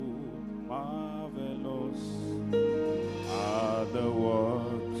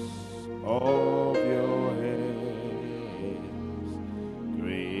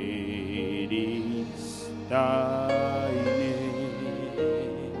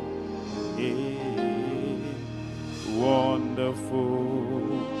wonderful,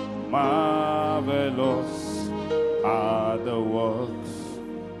 marvelous are the works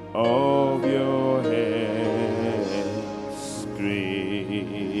of your hands.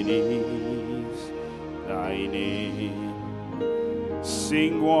 Great is thy name.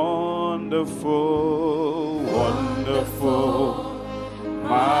 Sing wonderful, wonderful,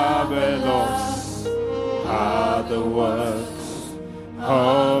 marvelous are the works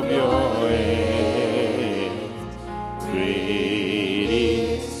of your hands. Great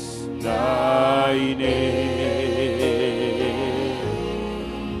is thy name.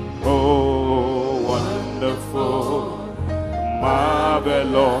 Oh, wonderful,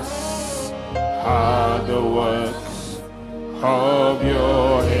 marvelous are the works of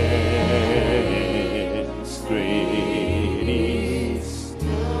your hands. Great is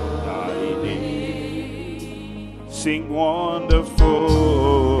thy name. Sing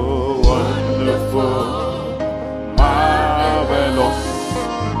wonderful, wonderful, marvelous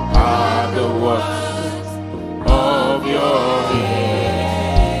are the works of your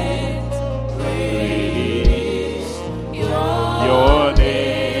hands. Great is your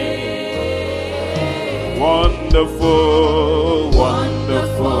name. Wonderful,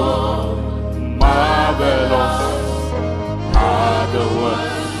 wonderful, marvelous are the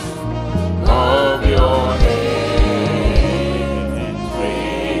works of your hands.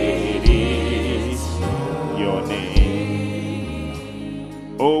 Great is your name.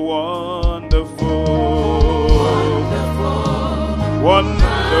 Oh, wonderful,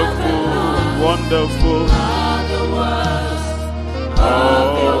 wonderful, wonderful are the works of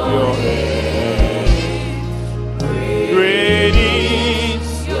your hands. Great is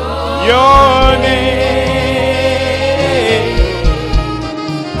your name.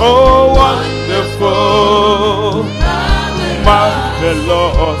 Oh, wonderful,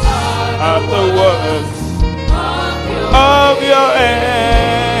 marvelous are the works of your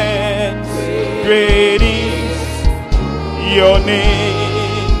hands. Great is your name.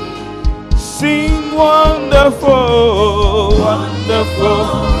 Sing wonderful, wonderful,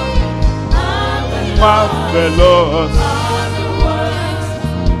 marvelous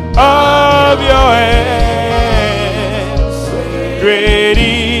of your hands. Great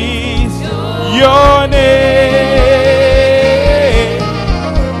is your name.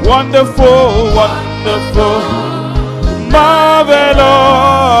 Wonderful, wonderful,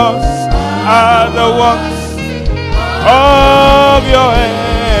 marvelous are the works of your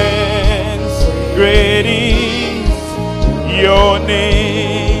hands. Great is your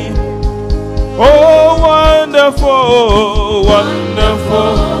name. Oh, wonderful,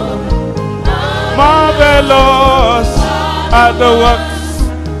 wonderful, marvelous are the works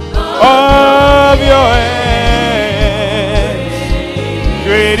of your hands.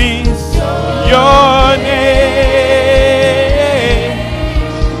 Great is your name.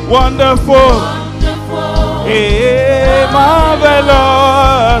 Wonderful,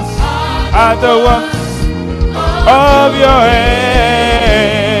 marvelous are the works of your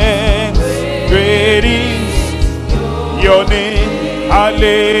hands. Great is your name.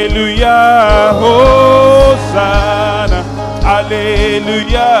 Hallelujah, Hosanna.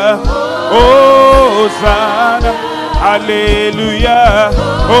 Hallelujah, Hosanna. Hallelujah,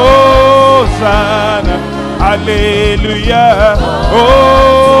 Hosanna. Hallelujah,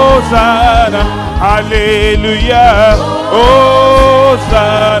 Hosanna. Hallelujah,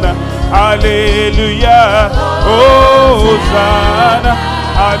 Hosanna. Hallelujah, Hosanna.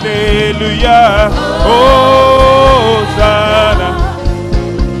 Hallelujah, Hosanna.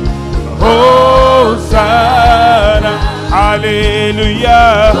 Hosanna.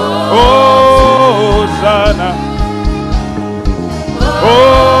 Hallelujah, Hosanna.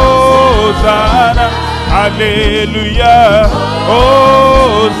 Hosanna. Hallelujah,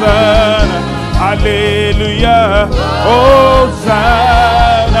 Hosanna. Hallelujah,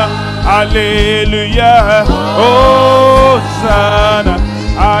 Hosanna. Hallelujah, Hosanna.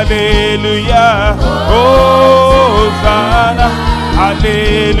 Hallelujah, Hosanna.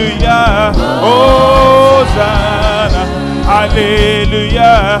 Hallelujah, Hosanna.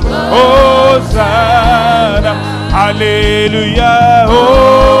 Hallelujah, Hosanna. Hallelujah,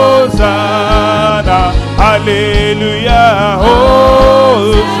 Hosanna. Hallelujah,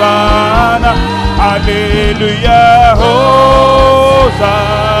 Hosanna. Hallelujah,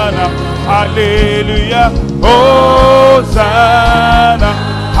 Hosanna. Hallelujah, Hosanna.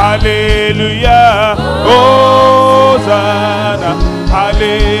 Hallelujah, Hosanna.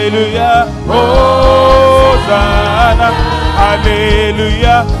 Hallelujah, Hosanna.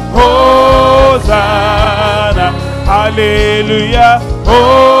 Hallelujah, Hosanna. Hallelujah,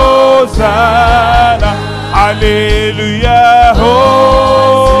 Hosanna. Hallelujah,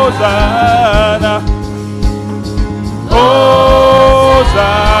 Hosanna, Hosanna,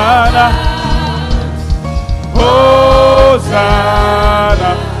 Hosanna,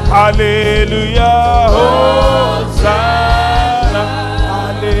 Hallelujah, Hosanna,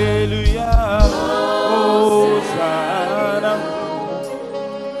 Hallelujah, Hosanna,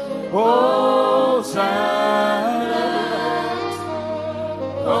 Hosanna,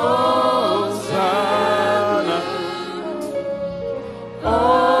 Hosanna,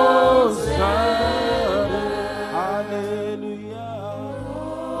 Hosanna, Hallelujah,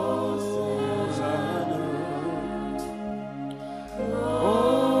 Hosanna,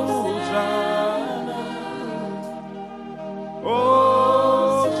 Hosanna,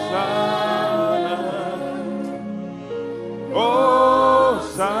 Hosanna,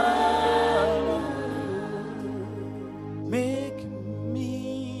 Hosanna. Make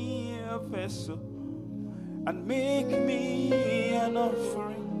me a vessel and make me an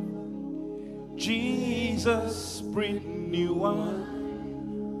offering. Jesus, bring new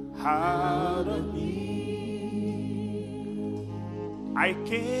wine out of me. I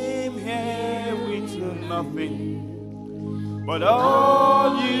came here with nothing, but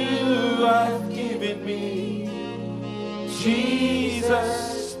all you have given me.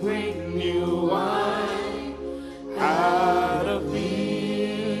 Jesus, bring new wine out of me.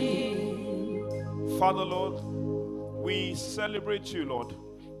 Father, Lord, we celebrate you, Lord.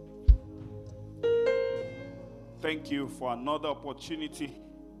 Thank you for another opportunity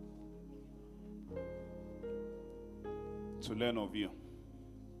to learn of you.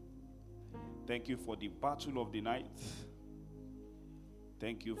 Thank you for the battle of the night.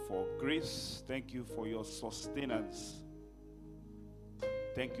 Thank you for grace. Thank you for your sustenance.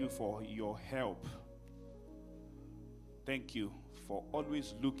 Thank you for your help. Thank you for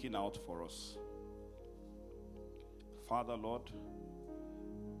always looking out for us. Father, Lord,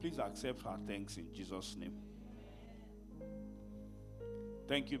 please accept our thanks in Jesus' name.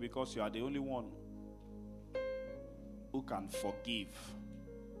 Thank you because you are the only one who can forgive.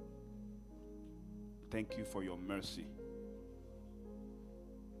 Thank you for your mercy.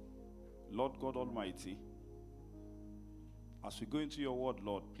 Lord God Almighty, as we go into your word,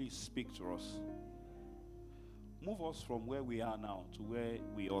 Lord, please speak to us. Move us from where we are now to where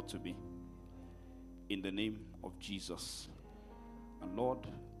we ought to be. In the name of Jesus. And Lord,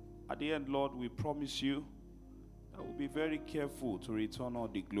 at the end, Lord, we promise you that we'll be very careful to return all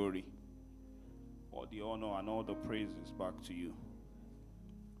the glory, all the honor, and all the praises back to you.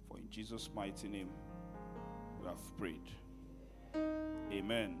 For in Jesus' mighty name, we have prayed.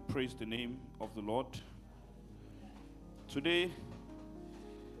 Amen. Praise the name of the Lord. Today,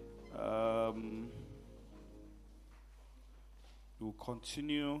 we'll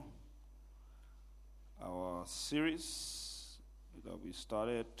continue our series that we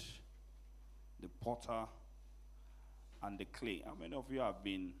started, The Potter and the Clay. How many of you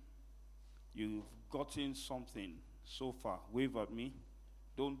you've gotten something so far? Wave at me.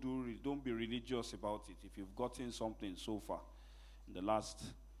 Don't be religious about it. If you've gotten something so far in the last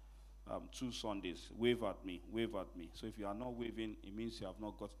 2 Sundays, wave at me. So if you are not waving, it means you have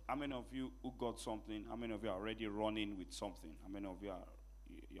not got. How many of you who got something? How many of you are already running with something? How many of you are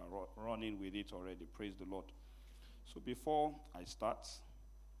running with it already? Praise the Lord. So before I start,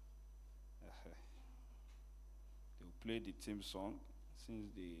 they'll play the theme song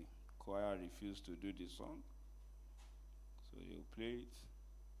since the choir refused to do the song. So they'll play it.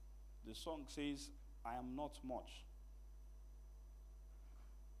 The song says, I am not much,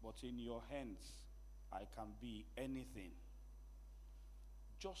 but in your hands I can be anything.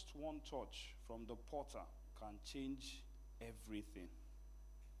 Just one touch from the potter can change everything.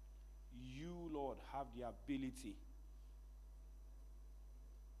 You, Lord, have the ability.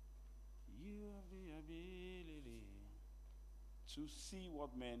 You have the ability to see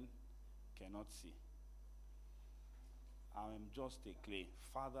what men cannot see. I am just a clay.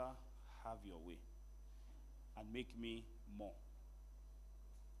 Father, have your way and make me more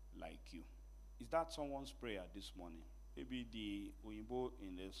like you. Is that someone's prayer this morning? Maybe the Oyinbo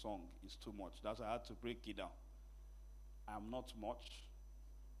in the song is too much. That's why I had to break it down. I am not much,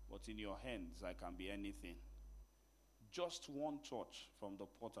 but in your hands I can be anything. Just one touch from the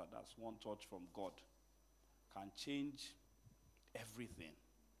potter, that's one touch from God, can change everything.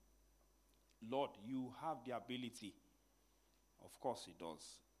 Lord, you have the ability, of course it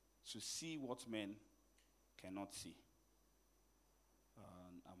does, to see what men cannot see.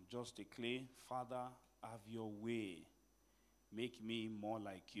 I'm just a clay. Father, have your way. Make me more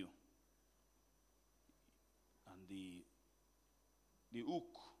like you. And the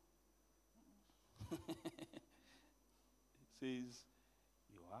hook says,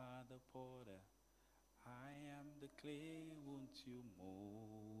 you are the potter, I am the clay, won't you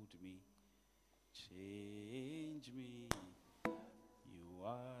mold me, change me? You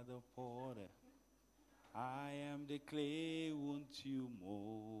are the potter, I am the clay, won't you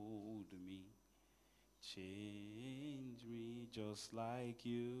mold me, change me just like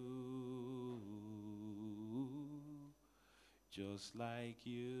you, just like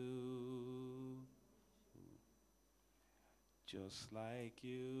you, just like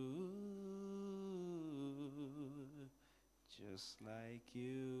you, just like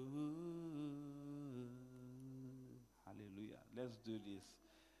you. Hallelujah. Let's do this.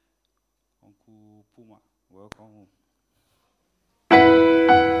 Uncle Puma, welcome home.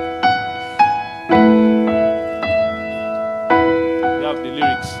 We have the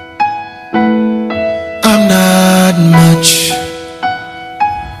lyrics. I'm not much,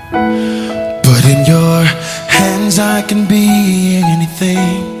 but in your hands I can be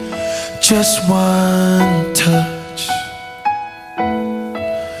anything. Just one touch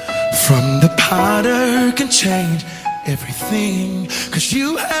from the potter can change everything. 'Cause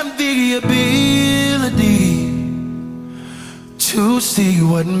you have the ability to see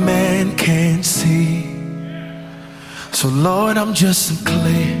what man can't see. So Lord, I'm just some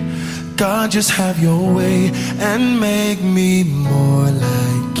clay. God, just have your way and make me more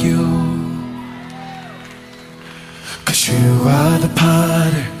like you. 'Cause you are the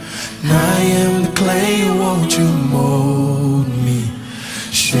potter and I am the clay. Won't you mold me,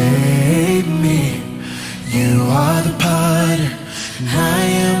 shape me? You are the potter and I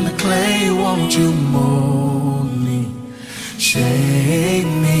am the clay. Won't you mold me,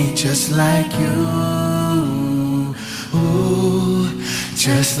 shape me just like you? Ooh,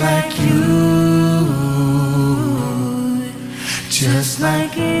 just like you, just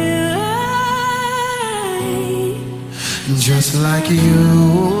like you, just like you.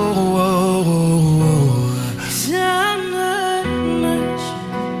 I'm not much,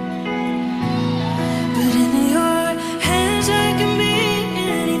 but in your hands I can be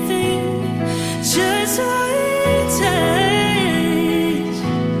anything. Just a touch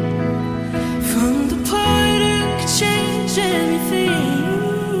from the potter could change everything.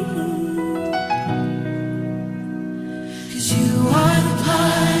 'Cause you are the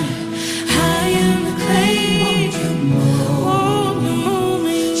potter, I am the clay. Won't you mold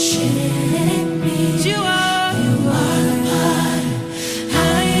me, shape me? You are the potter,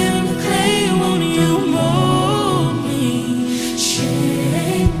 I am the clay. Won't you mold me,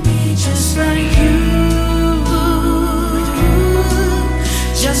 shape me just like you,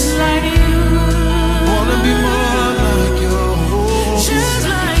 just like you. Wanna be more like you, Just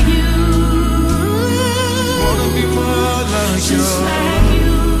like you, wanna be more like you. just like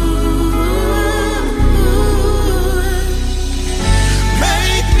you.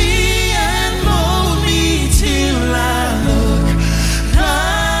 Make me and mold me till I look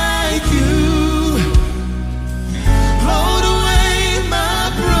like you. Load away my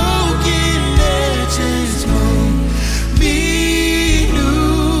broken edges, make me new.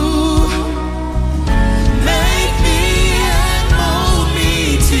 Make me and mold me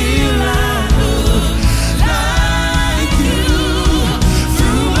till I look like you.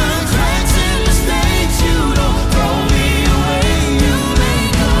 Through my cracks and mistakes, you don't throw me away. You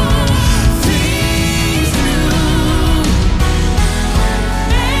make all things new.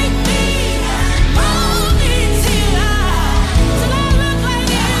 Make me and mold me till I look like you. Through my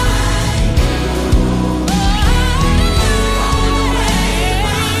cracks,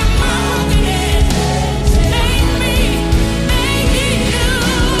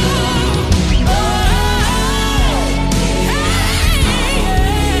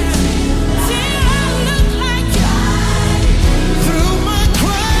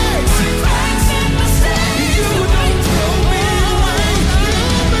 you don't throw me away.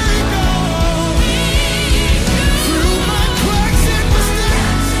 You make all. Through my cracks and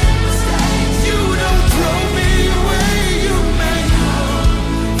mistakes, you don't throw me away. You make all.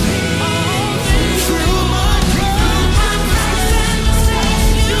 Through my cracks and mistakes,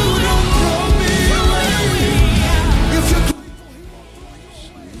 you don't throw me away. If you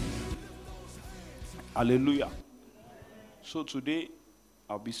Hallelujah. So today,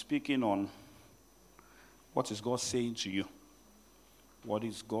 I'll be speaking on what is God saying to you. What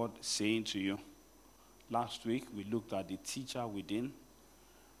is God saying to you? Last week, we looked at the teacher within.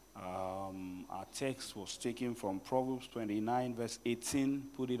 Our text was taken from Proverbs 29, verse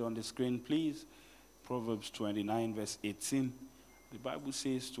 18. Put it on the screen, please. Proverbs 29, verse 18. The Bible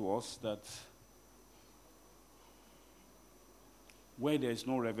says to us that where there is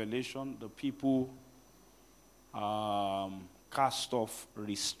no revelation, the people cast off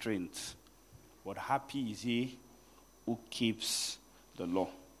restraint. But happy is he who keeps the law.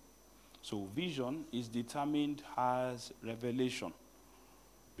 So vision is determined as revelation,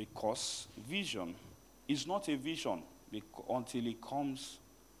 because vision is not a vision until it comes,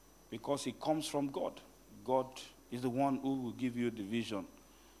 because it comes from God. God is the one who will give you the vision.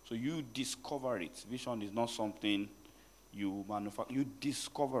 So you discover it. Vision is not something you manufacture. You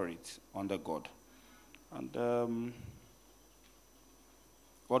discover it under God. And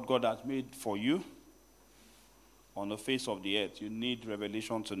what God has made for you on the face of the earth, you need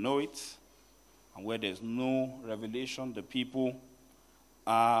revelation to know it. And where there's no revelation, the people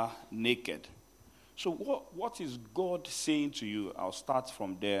are naked. So what is God saying to you? I'll start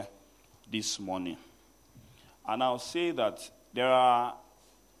from there this morning. And I'll say that there are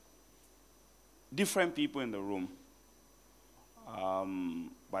different people in the room.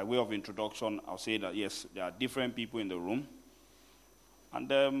 By way of introduction, I'll say that, yes, there are different people in the room.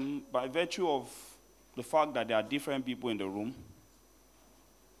 And by virtue of the fact that there are different people in the room,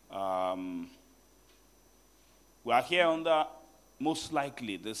 we are here under, most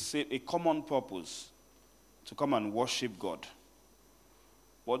likely, a common purpose, to come and worship God.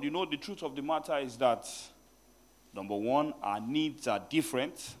 But the truth of the matter is that, number one, our needs are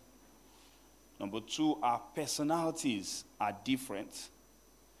different. Number two, our personalities are different.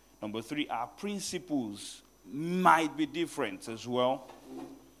 Number three, our principles might be different as well.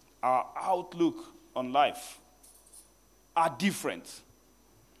 Our outlook on life are different.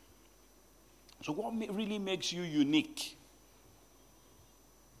 So what really makes you unique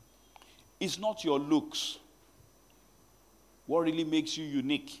is not your looks. What really makes you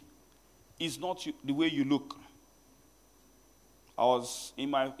unique is not the way you look. I was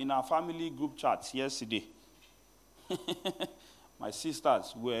in our family group chat yesterday. My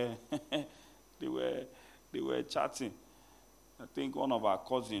sisters were they were chatting. I think one of our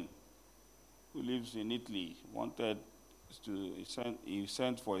cousins who lives in Italy wanted he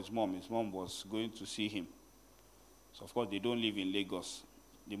sent for his mom. His mom was going to see him. So of course they don't live in Lagos.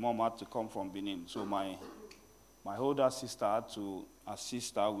 The mom had to come from Benin. So my older sister had to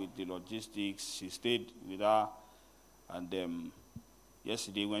assist her with the logistics. She stayed with her, and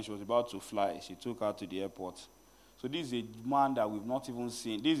yesterday when she was about to fly, she took her to the airport. So this is a man that we've not even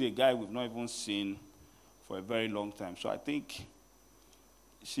seen. This is a guy we've not even seen for a very long time. So I think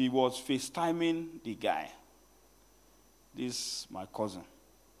she was FaceTiming the guy. This, my cousin,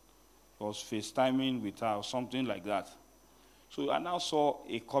 was FaceTiming with her or something like that. So I now saw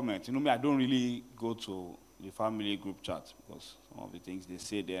a comment. I don't really go to the family group chat because some of the things they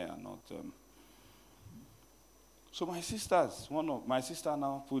say there are not. So my sister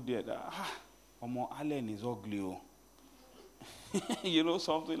now put there that, Allen is ugly.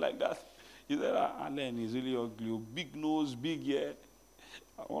 Something like that. He said, Allen is really ugly. Big nose, big ear.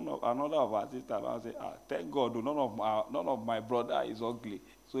 Another of our sisters now say, thank God, none of my brother is ugly.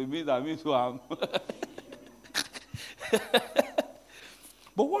 So it means that me too am.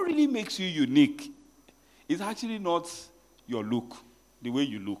 But what really makes you unique is actually not your look, the way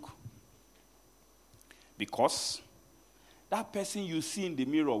you look. Because that person you see in the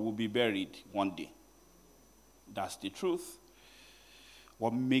mirror will be buried one day. That's the truth.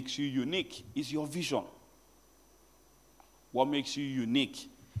 What makes you unique is your vision. What makes you unique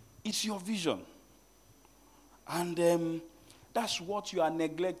is your vision. And that's what you are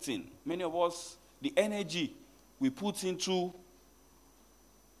neglecting. Many of us, the energy we put into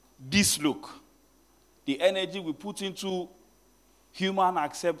this look, the energy we put into human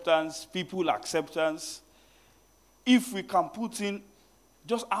acceptance, people acceptance, if we can put in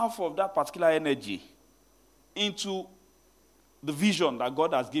just half of that particular energy into the vision that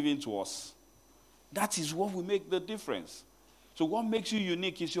God has given to us, that is what will make the difference. So what makes you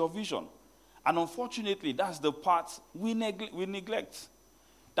unique is your vision. And unfortunately, that's the part we neglect.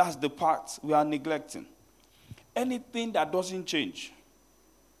 That's the part we are neglecting. Anything that doesn't change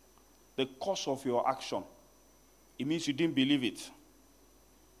the course of your action, it means you didn't believe it.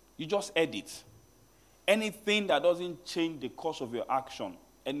 You just heard it. Anything that doesn't change the course of your action,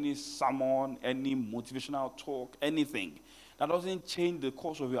 any sermon, any motivational talk, anything that doesn't change the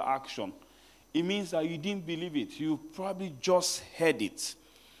course of your action, it means that you didn't believe it. You probably just heard it.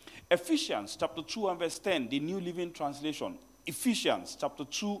 Ephesians chapter 2 and verse 10, the New Living Translation. Ephesians chapter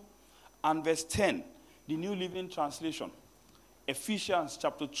 2 and verse 10, the New Living Translation. Ephesians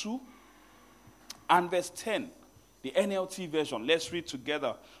chapter 2 and verse 10, the NLT version. Let's read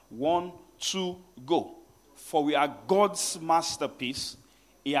together. 1, 2, go. For we are God's masterpiece.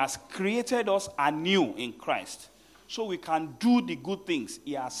 He has created us anew in Christ, so we can do the good things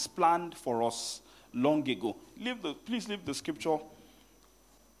He has planned for us long ago. Please leave the scripture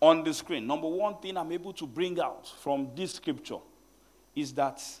on the screen. Number one thing I'm able to bring out from this scripture is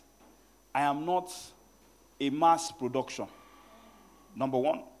that I am not a mass production. Number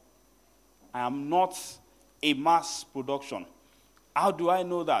one, I am not a mass production. How do I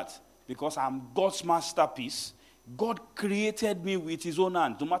know that? Because I'm God's masterpiece. God created me with his own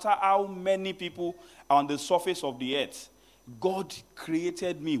hand. No matter how many people are on the surface of the earth, God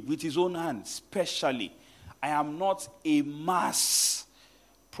created me with his own hand, specially. I am not a mass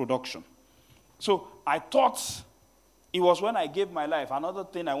production. So I thought it was when I gave my life. Another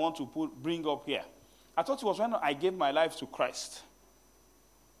thing I want to bring up here. I thought it was when I gave my life to Christ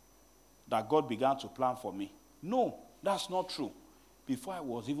that God began to plan for me. No, that's not true. Before I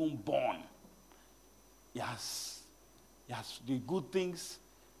was even born, yes, the good things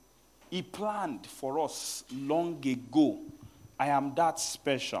he planned for us long ago. I am that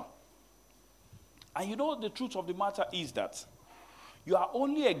special. And you know, the truth of the matter is that you are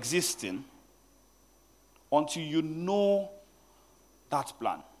only existing until you know that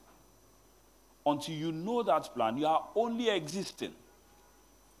plan. Until you know that plan, you are only existing.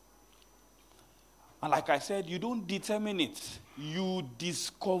 And like I said, you don't determine it, you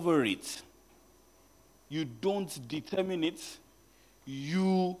discover it. You don't determine it,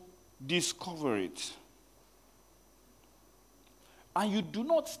 you discover it. And you do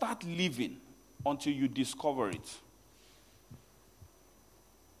not start living until you discover it.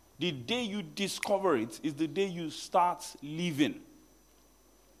 The day you discover it is the day you start living.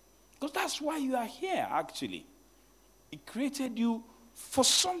 Because that's why you are here, actually. It created you for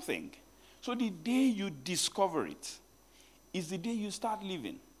something. So the day you discover it is the day you start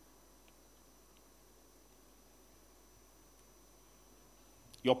living.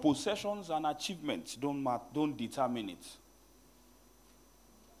 Your possessions and achievements don't determine it.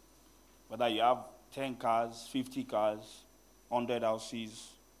 Whether you have 10 cars, 50 cars, 100 houses,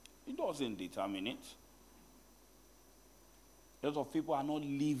 it doesn't determine it. A lot of people are not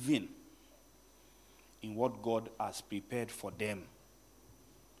living in what God has prepared for them.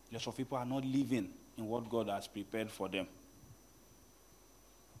 Lots of people are not living in what God has prepared for them.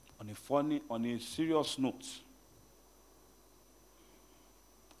 On a serious note,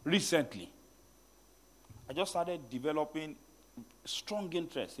 recently, I just started developing strong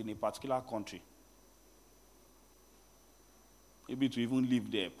interest in a particular country. Maybe to even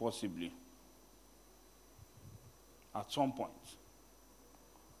live there, possibly. At some point.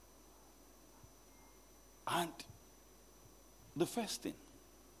 And the first thing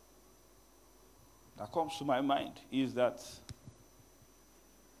that comes to my mind is that,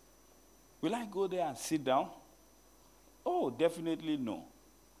 will I go there and sit down? Oh, definitely no.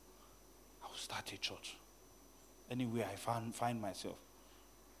 I will start a church. Anywhere I find myself.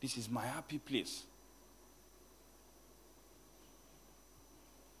 This is my happy place.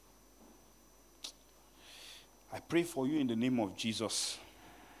 I pray for you in the name of Jesus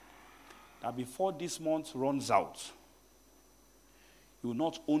that before this month runs out, you will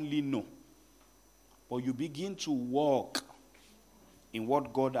not only know, but you begin to walk in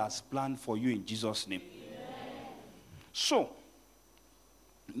what God has planned for you in Jesus' name. Amen. So,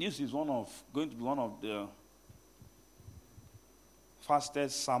 this is going to be one of the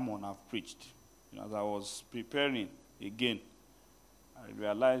fastest sermon I've preached. As I was preparing again, I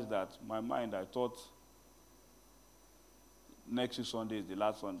realized that my mind, I thought next week Sunday is the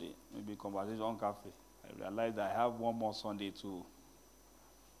last Sunday, maybe conversation on cafe. I realized that I have one more Sunday to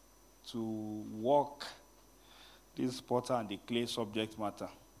walk this potter and the clay subject matter.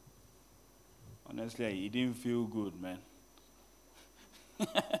 Honestly, it didn't feel good, man.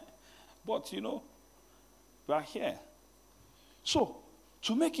 But, we are here. So,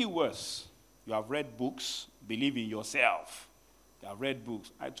 to make it worse, you have read books, believe in yourself. You have read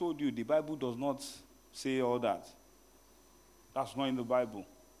books. I told you, the Bible does not say all that. That's not in the Bible.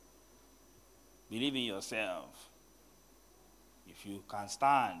 Believe in yourself. If you can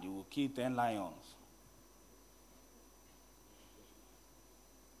stand, you will kill 10 lions.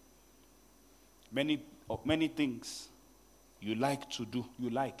 Many things you like to do,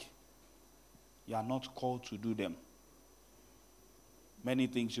 you are not called to do them. Many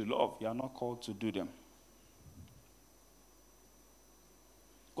things you love, you are not called to do them.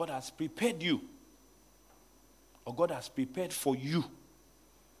 God has prepared you, or God has prepared for you,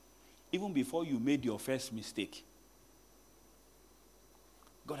 even before you made your first mistake.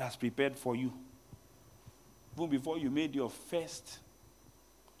 God has prepared for you, even before you made your first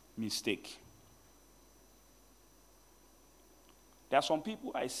mistake. There are some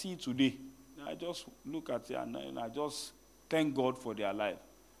people I see today, I just look at it and I just thank God for their life.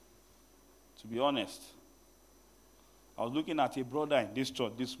 To be honest, I was looking at a brother in this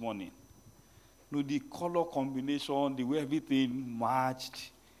church this morning. The color combination, the way everything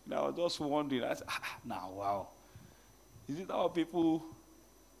matched. I was just wondering. I said, now, wow. Is it how people...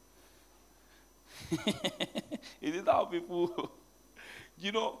 Is it how people...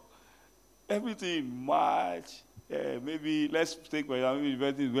 everything match. Maybe, let's take for example, the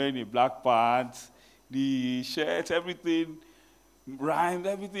person is wearing a black pants, the shirt, everything rhymes,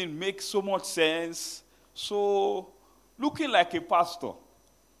 everything makes so much sense. So, looking like a pastor.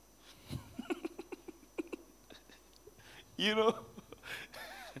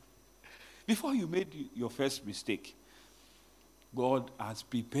 Before you made your first mistake, God has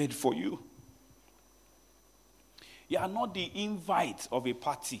prepared for you. You are not the invite of a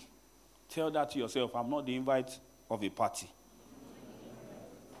party. Tell that to yourself, I'm not the invite of a party.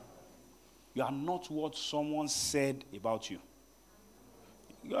 You are not what someone said about you.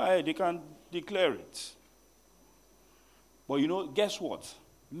 Go ahead, they can declare it. But guess what?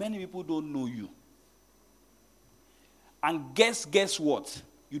 Many people don't know you. And guess what?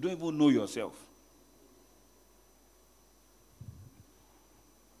 You don't even know yourself.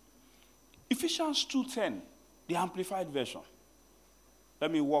 Ephesians 2:10, the Amplified Version.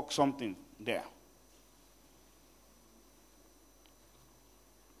 Let me walk something there.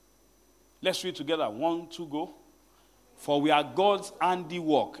 Let's read together. 1, 2, go. For we are God's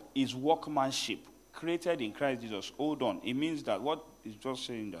handiwork, his workmanship, created in Christ Jesus. Hold on. It means that what is just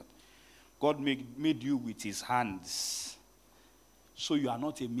saying that God made you with his hands. So you are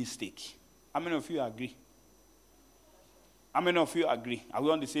not a mistake. How many of you agree? How many of you agree? Are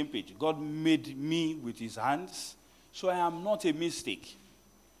we on the same page? God made me with his hands, so I am not a mistake.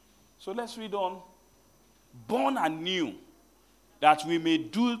 So let's read on. Born anew, that we may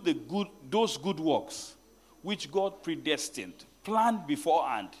do those good works which God predestined, planned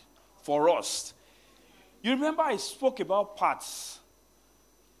beforehand for us. You remember I spoke about paths.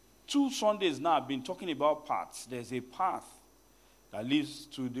 2 Sundays now I've been talking about paths. There's a path that leads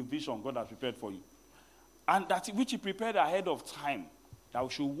to the vision God has prepared for you. And that which he prepared ahead of time, that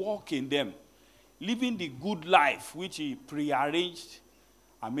we should walk in them, living the good life which he prearranged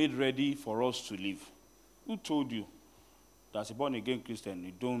and made ready for us to live. Who told you that as a born-again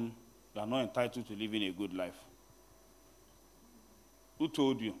Christian, you are not entitled to living a good life? Who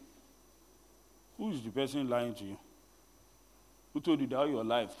told you? Who is the person lying to you? Who told you that all your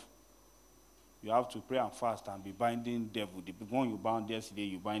life you have to pray and fast and be binding devil? The one you bound yesterday,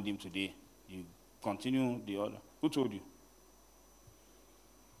 you bind him today. You continue the other. Who told you?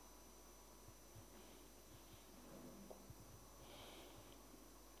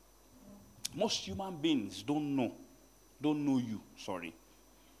 Most human beings don't know you,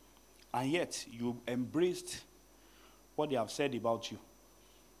 and yet you embraced what they have said about you.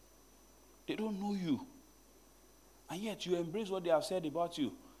 They don't know you, and yet you embrace what they have said about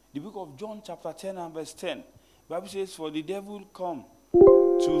you. The book of John chapter 10 and verse 10, the Bible says, for the devil come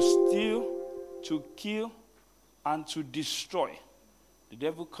to steal, to kill, and to destroy. The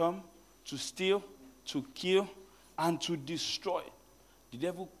devil come to steal, to kill, and to destroy. The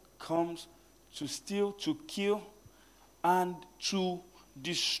devil comes to steal, to kill, and to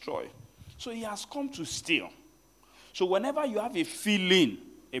destroy. So he has come to steal. So whenever you have a feeling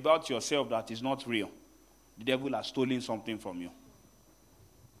about yourself that is not real, the devil has stolen something from you.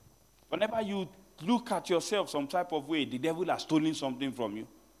 Whenever you look at yourself some type of way, the devil has stolen something from you.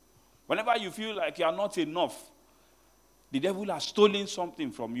 Whenever you feel like you are not enough, the devil has stolen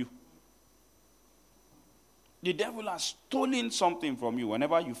something from you. The devil has stolen something from you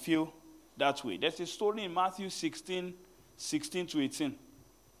whenever you feel that way. There's a story in Matthew 16 to 18.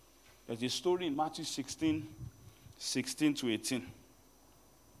 There's a story in Matthew 16 to 18.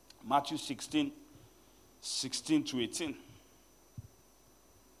 Matthew 16 to 18.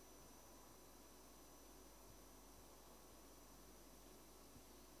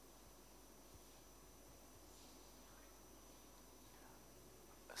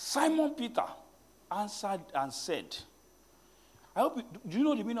 Simon Peter answered and said, do you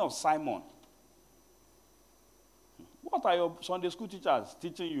know the meaning of Simon? What are your Sunday school teachers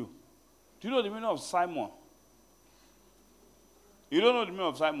teaching you? Do you know the meaning of Simon? You don't know the meaning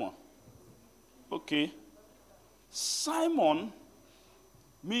of Simon? Okay. Simon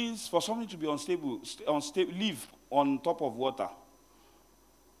means for something to be unstable, live on top of water.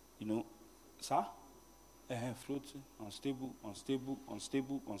 Sir? Floating, unstable.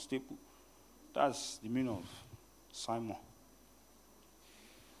 That's the meaning of Simon.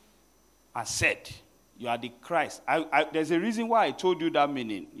 I said, you are the Christ. There's a reason why I told you that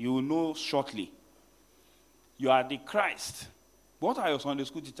meaning. You will know shortly. You are the Christ. What are your Sunday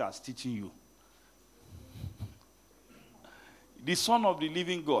school teachers teaching you? the Son of the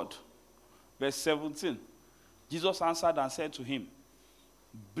living God. Verse 17. Jesus answered and said to him,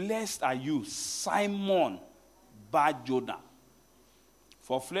 blessed are you, Simon Bar-Jonah.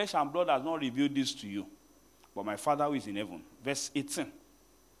 For flesh and blood has not revealed this to you, but my Father who is in heaven. Verse 18.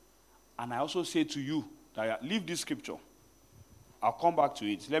 And I also say to you, that leave this scripture. I'll come back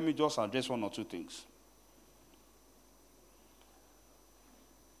to it. Let me just address one or two things.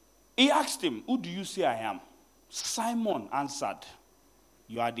 He asked him, who do you say I am? Simon answered,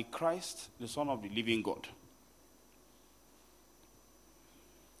 you are the Christ, the Son of the living God.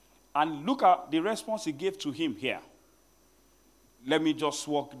 And look at the response he gave to him here. Let me just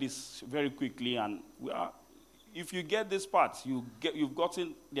walk this very quickly. And if you get this part, you've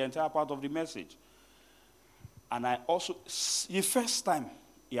gotten the entire part of the message. And I also, the first time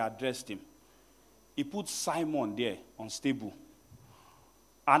he addressed him, he put Simon there, unstable.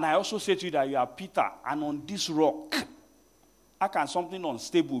 And I also say to you that you are Peter, and on this rock, how can something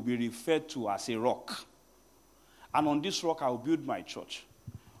unstable be referred to as a rock? And on this rock I will build my church.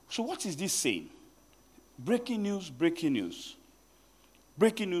 So what is this saying? Breaking news, breaking news.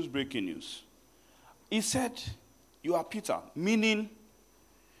 Breaking news, breaking news. He said, you are Peter, meaning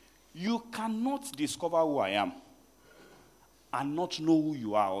you cannot discover who I am and not know who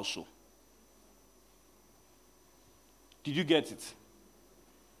you are also. Did you get it?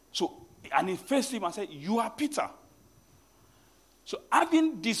 So, and he faced him and said, you are Peter. So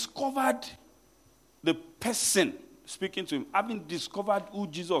having discovered the person speaking to him, having discovered who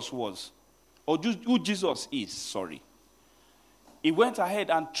Jesus was, or who Jesus is, he went ahead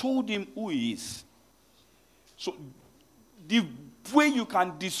and told him who he is. So the way you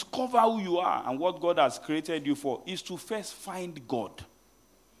can discover who you are and what God has created you for is to first find God.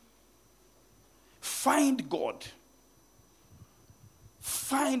 Find God.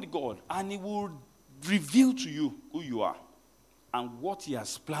 Find God, and He will reveal to you who you are and what He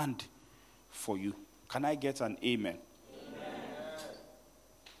has planned for you. Can I get an amen? Amen.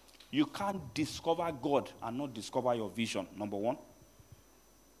 You can't discover God and not discover your vision, number one.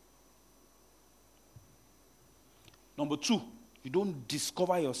 Number two, you don't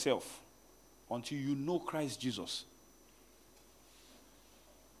discover yourself until you know Christ Jesus.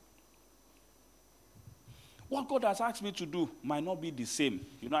 What God has asked me to do might not be the same.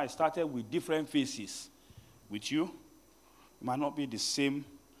 You know, I started with different faces. With you, it might not be the same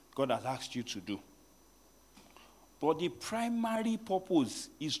God has asked you to do. But the primary purpose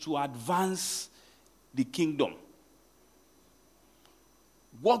is to advance the kingdom.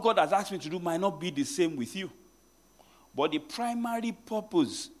 What God has asked me to do might not be the same with you. But the primary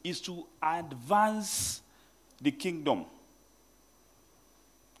purpose is to advance the kingdom.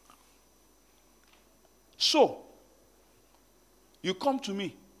 So, you come to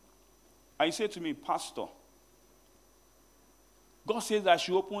me and you say to me, Pastor, God says I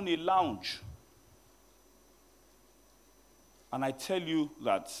should open a lounge. And I tell you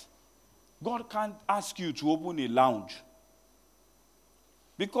that God can't ask you to open a lounge.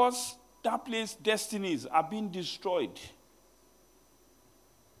 Because that place, destinies are being destroyed.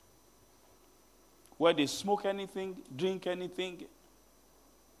 Where they smoke anything, drink anything.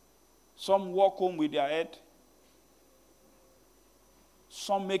 Some walk home with their head.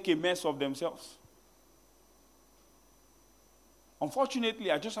 Some make a mess of themselves.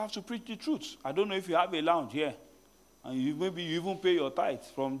 Unfortunately, I just have to preach the truth. I don't know if you have a lounge here. And maybe you even pay your tithe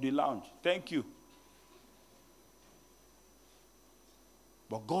from the lounge. Thank you.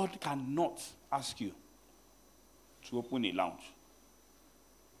 But God cannot ask you to open a lounge.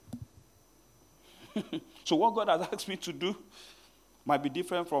 So what God has asked me to do might be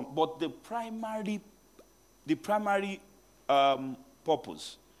different from, but the primary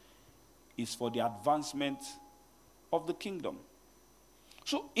purpose is for the advancement of the kingdom.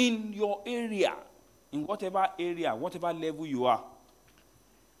 So in your area, in whatever area, whatever level you are,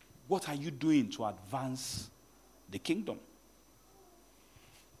 what are you doing to advance the kingdom?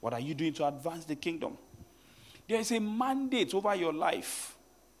 What are you doing to advance the kingdom? There is a mandate over your life.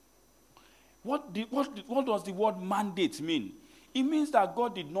 What does the word mandate mean? It means that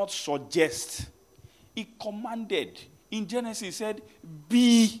God did not suggest. He commanded. In Genesis, He said,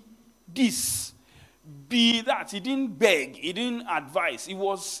 be this, be that. He didn't beg. He didn't advise. It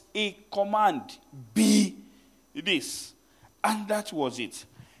was a command. Be this. And that was it.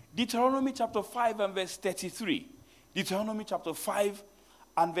 Deuteronomy chapter 5 and verse 33. Deuteronomy chapter 5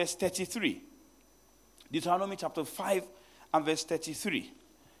 and verse 33. Deuteronomy chapter 5 and verse 33.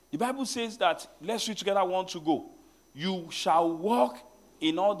 The Bible says that, let's read together, 1 to go. You shall walk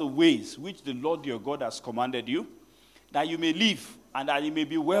in all the ways which the Lord your God has commanded you, that you may live, and that it may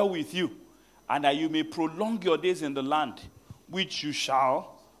be well with you, and that you may prolong your days in the land, which you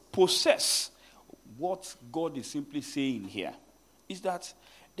shall possess. What God is simply saying here is that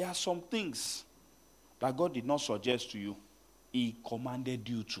there are some things that God did not suggest to you. He commanded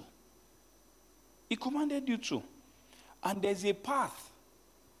you to. He commanded you to. And there's a path.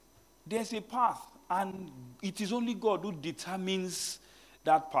 There's a path. And it is only God who determines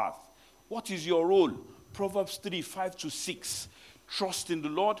that path. What is your role? Proverbs 3, 5-6. Trust in the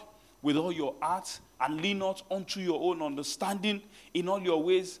Lord with all your heart and lean not unto your own understanding. In all your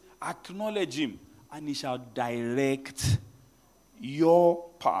ways, acknowledge him, and he shall direct your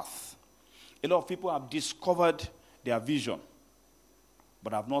path. A lot of people have discovered their vision,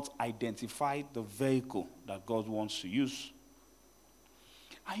 but have not identified the vehicle that God wants to use.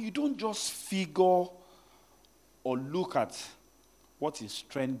 And you don't just figure or look at what is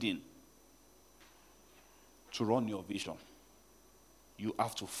trending to run your vision. You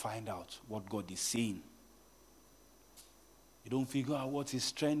have to find out what God is saying. You don't figure out what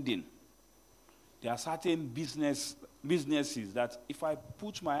is trending. There are certain businesses that if I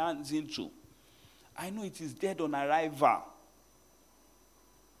put my hands into, I know it is dead on arrival.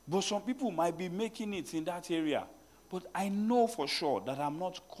 But some people might be making it in that area. But I know for sure that I'm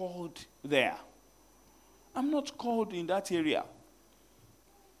not called there. I'm not called in that area.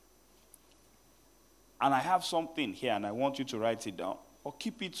 And I have something here and I want you to write it down or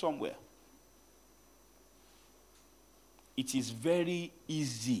keep it somewhere. It is very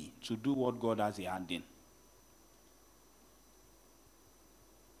easy to do what God has a hand in.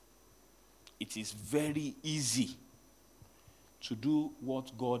 It is very easy to do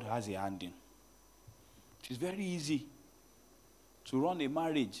what God has a hand in. It is very easy to run a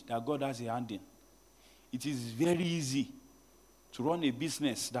marriage that God has a hand in. It is very easy to run a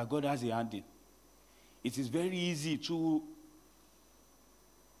business that God has a hand in. It is very easy to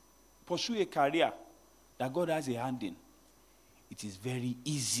pursue a career that God has a hand in. It is very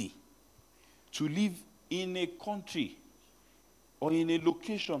easy to live in a country or in a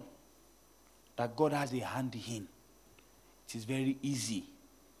location that God has a hand in. It is very easy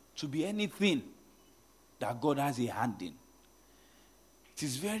to be anything that God has a hand in. It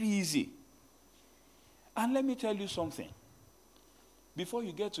is very easy. And let me tell you something. Before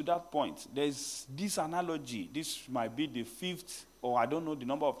you get to that point, there's this analogy. This might be the 5th, or I don't know the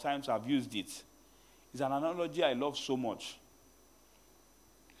number of times I've used it. It's an analogy I love so much.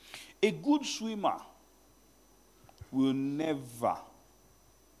 A good swimmer will never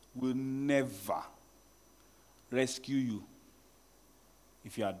rescue you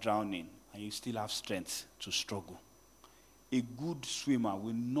if you are drowning and you still have strength to struggle. A good swimmer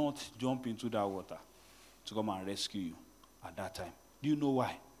will not jump into that water to come and rescue you at that time. Do you know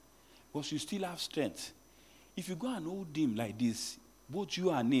why? Because you still have strength. If you go and hold him like this, both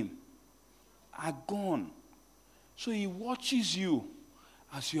you and him are gone. So he watches you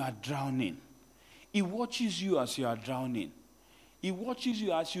as you are drowning. He watches you as you are drowning. He watches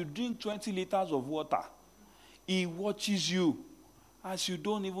you as you drink 20 liters of water. He watches you as you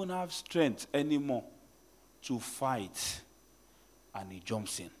don't even have strength anymore to fight. And he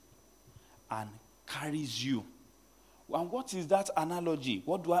jumps in and carries you. And what is that analogy?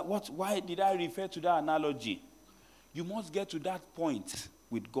 Why did I refer to that analogy? You must get to that point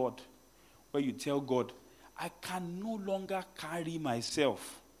with God where you tell God, I can no longer carry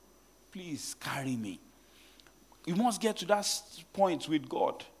myself. Please carry me. You must get to that point with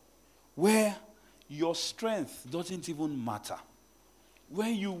God where your strength doesn't even matter. Where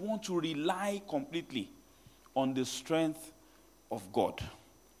you want to rely completely on the strength of God.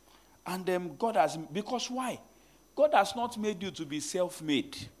 And God has, because why? God has not made you to be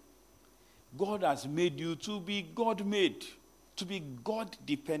self-made. God has made you to be God-made, to be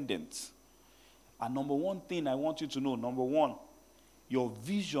God-dependent. And number one thing I want you to know, number one, your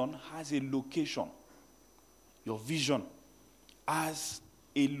vision has a location. Your vision has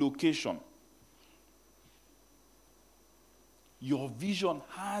a location. Your vision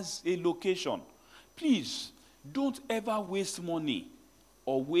has a location. Please, don't ever waste money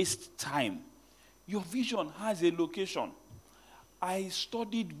or waste time. Your vision has a location. I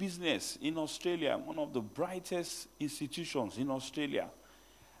studied business in Australia, one of the brightest institutions in Australia.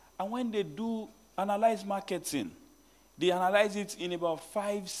 And when they do analyze marketing, they analyze it in about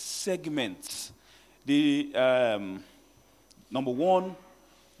 5 segments. Number one,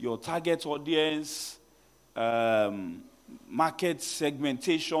 your target audience, market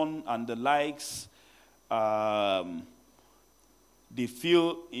segmentation and the likes. They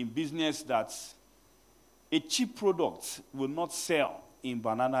feel in business that a cheap product will not sell in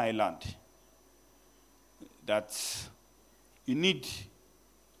Banana Island. That you need,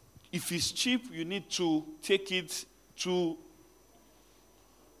 if it's cheap, you need to take it to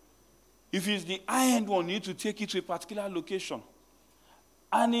If it's the high-end one, you need to take it to a particular location.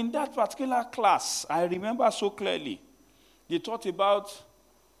 And in that particular class, I remember so clearly, they taught about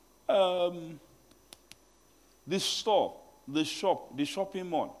the store, the shop, the shopping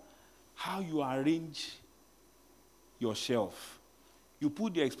mall, how you arrange your shelf. You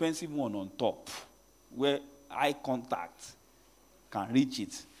put the expensive one on top, where eye contact can reach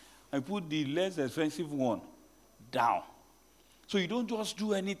it. And put the less expensive one down. So you don't just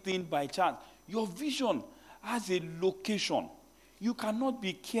do anything by chance. Your vision has a location. You cannot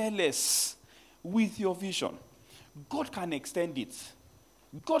be careless with your vision. God can extend it.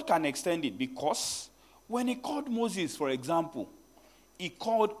 God can extend it because when he called Moses, for example, he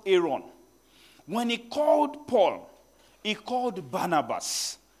called Aaron. When he called Paul, he called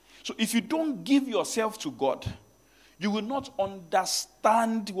Barnabas. So if you don't give yourself to God, you will not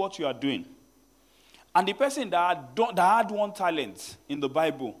understand what you are doing. And the person that had one talent in the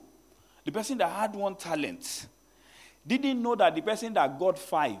Bible, the person that had one talent, didn't know that the person that got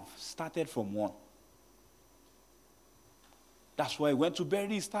 5 started from 1. That's why he went to bury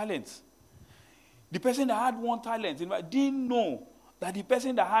his talents. The person that had 1 talent didn't know that the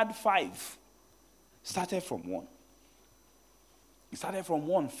person that had 5 started from 1. He started from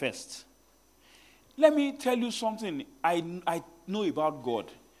 1 first. Let me tell you something I know about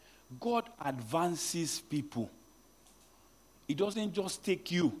God. God advances people. He doesn't just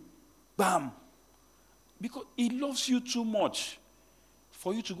take you, bam. Because he loves you too much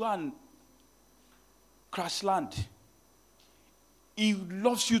for you to go and crash land. He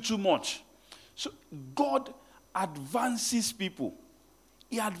loves you too much. So God advances people.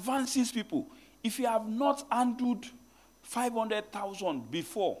 He advances people. If you have not handled 500,000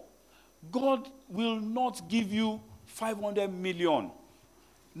 before, God will not give you 500 million.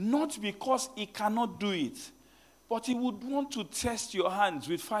 Not because he cannot do it, but he would want to test your hands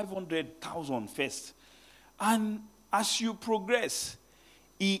with 500,000 first. And as you progress,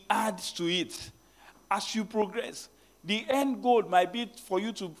 he adds to it. As you progress, the end goal might be for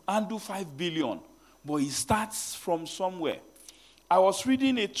you to handle 5 billion, but it starts from somewhere. I was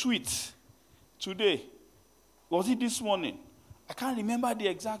reading a tweet today. Was it this morning? I can't remember the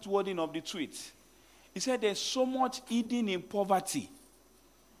exact wording of the tweet. He said there's so much hidden in poverty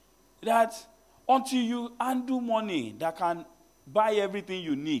that until you handle money that can buy everything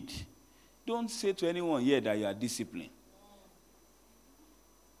you need, don't say to anyone here that you are disciplined.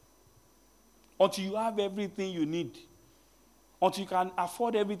 Until you have everything you need, until you can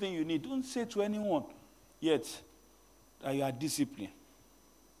afford everything you need, don't say to anyone yet that you are disciplined.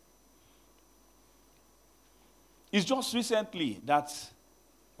 It's just recently that,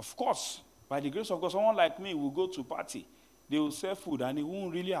 of course, by the grace of God, someone like me will go to party. They will serve food and it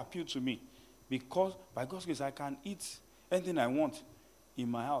won't really appeal to me. Because by God's grace, I can eat anything I want in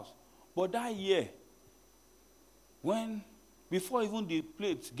my house. But that year, before even the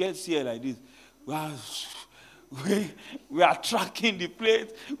plate gets here like this, we are tracking the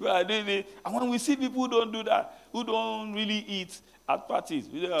plate, we are doing it. And when we see people who don't do that, who don't really eat at parties,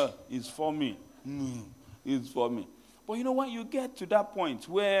 it's for me. It's for me. But you know, when you get to that point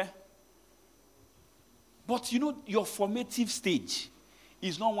where, but you know, your formative stage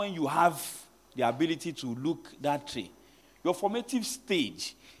is not when you have the ability to look that tree. Your formative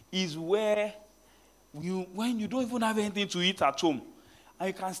stage is when you don't even have anything to eat at home. And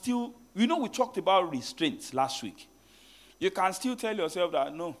you can still, we talked about restraint last week. You can still tell yourself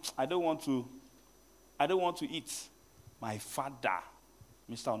that, no, I don't want to eat. My father,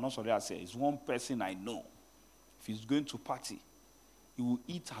 Mr. Onosolease, said, is one person I know. If he's going to party, he will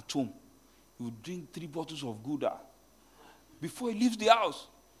eat at home. He will drink 3 bottles of Gouda before he leaves the house.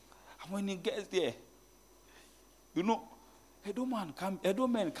 And when he gets there, Edo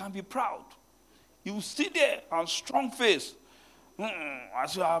men can be proud. He will sit there and strong face.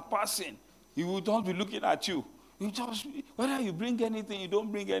 As you are passing, he will not be looking at you. Whether you bring anything, you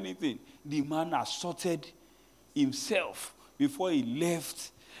don't bring anything. The man has sorted himself before he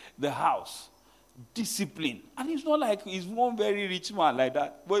left the house. Discipline. And it's not like he's one very rich man like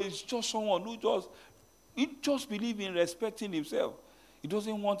that, but it's just someone who just believes in respecting himself. He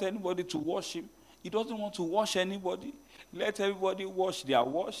doesn't want anybody to wash him. He doesn't want to wash anybody. Let everybody wash their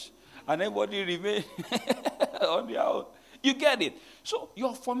wash, and everybody remain on their own. You get it? So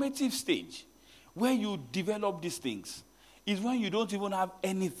your formative stage, where you develop these things, is when you don't even have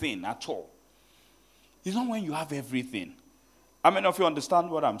anything at all. It's not when you have everything. How many of you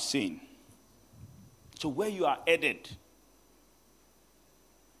understand what I'm saying? So where you are headed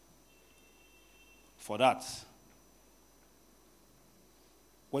for that,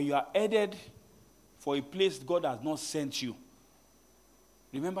 when you are headed for a place God has not sent you,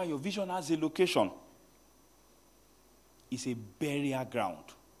 Remember, your vision has a location. It's a burial ground.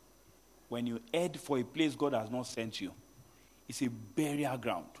 When you head for a place God has not sent you, it's a burial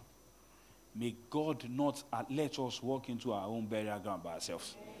ground. May God not let us walk into our own burial ground by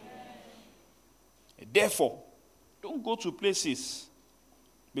ourselves. Amen. Therefore, don't go to places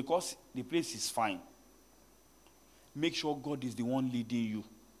because the place is fine. Make sure God is the one leading you.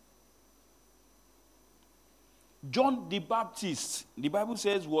 John the Baptist, the Bible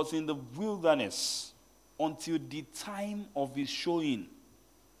says, was in the wilderness until the time of his showing.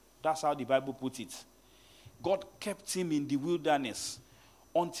 That's how the Bible puts it. God kept him in the wilderness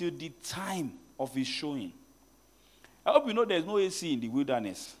until the time of his showing. I hope you know there's no AC in the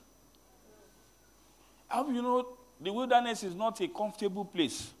wilderness. I hope you know the wilderness is not a comfortable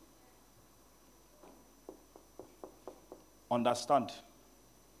place. Understand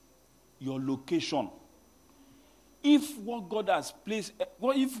your location. If what God has placed,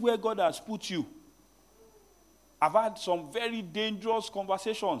 if where God has put you, I've had some very dangerous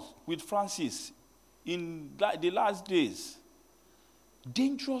conversations with Francis in the last days.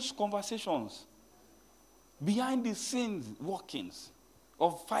 Dangerous conversations. Behind the scenes workings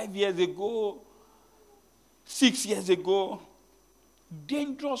of 5 years ago, 6 years ago.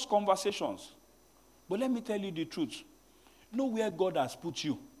 Dangerous conversations. But let me tell you the truth. Know where God has put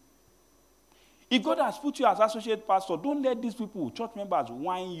you. If God has put you as associate pastor, don't let these people, church members,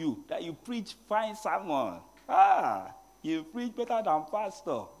 whine you that you preach fine sermon. You preach better than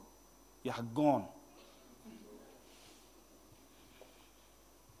pastor. You are gone.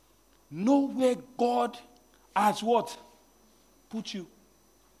 Know where God has what? Put you.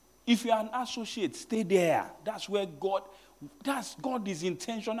 If you are an associate, stay there. That's where God is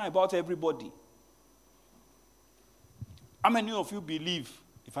intentional about everybody. How many of you believe?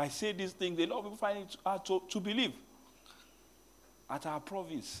 If I say these things, a lot of people find it hard to believe. At our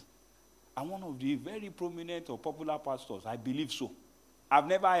province, I'm one of the very prominent or popular pastors. I believe so. I've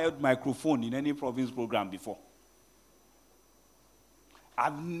never held microphone in any province program before.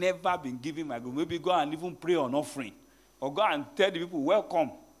 I've never been given microphone. Maybe go and even pray on offering. Or go and tell the people,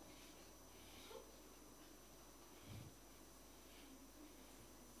 welcome.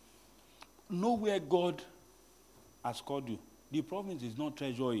 Know where God has called you. The province is not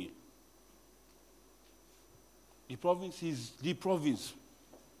Treasure Hill. The province is the province.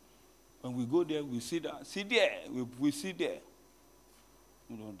 When we go there, we sit there. Sit there. We sit there.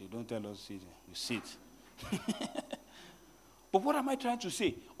 No, they don't tell us sit there. We sit. But what am I trying to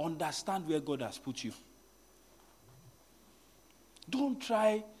say? Understand where God has put you. Don't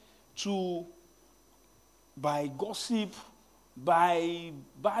try to, by gossip, by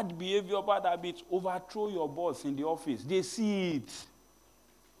bad behavior, bad habits, overthrow your boss in the office. They see it.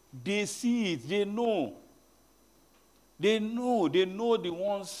 They see it. They know. They know the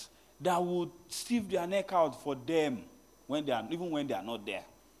ones that would stiff their neck out for them even when they are not there.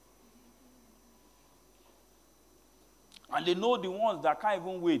 And they know the ones that can't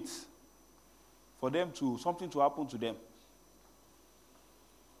even wait for something to happen to them.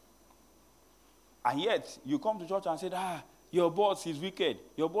 And yet, you come to church and say, your boss is wicked.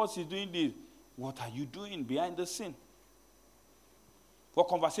 Your boss is doing this. What are you doing behind the scene? What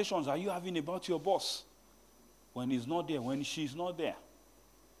conversations are you having about your boss when he's not there, when she's not there?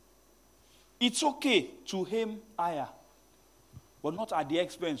 It's okay to aim higher, but not at the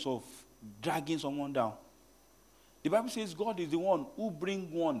expense of dragging someone down. The Bible says God is the one who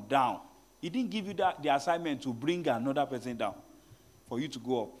brings one down. He didn't give you the assignment to bring another person down for you to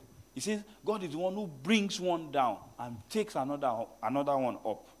go up. He says God is the one who brings one down and takes another one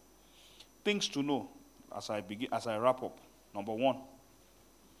up. Things to know as I wrap up. Number one,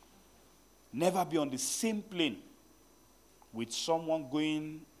 never be on the same plane with someone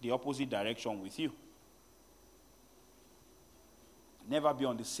going the opposite direction with you. Never be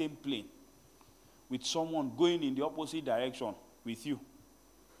on the same plane with someone going in the opposite direction with you.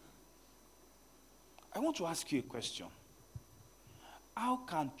 I want to ask you a question. How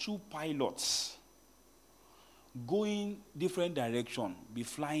can two pilots going different direction be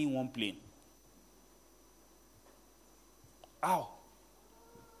flying one plane? How?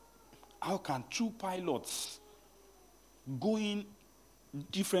 How can two pilots going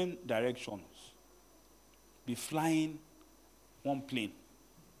different directions be flying one plane?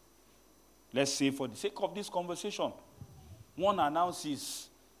 Let's say for the sake of this conversation, one announces,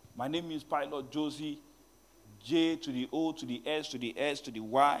 my name is Pilot Josie, J to the O to the S to the S to the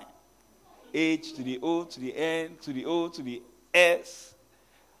Y, H to the O to the N to the O to the S.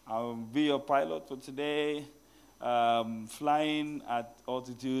 I'll be your pilot for today. Flying at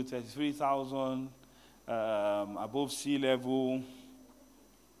altitude 33,000 above sea level.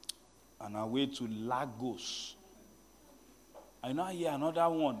 on our way to Lagos. I now hear another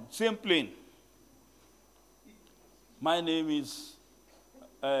one, same plane. My name is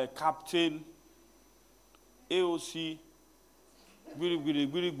Captain AOC.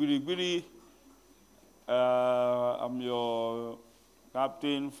 I'm your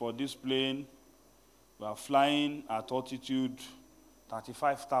captain for this plane. We are flying at altitude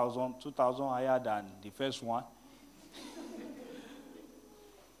 35,000, 2,000 higher than the first one.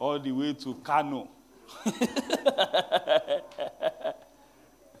 All the way to Kano.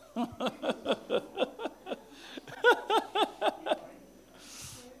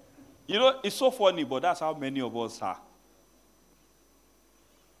 You know, it's so funny, but that's how many of us are.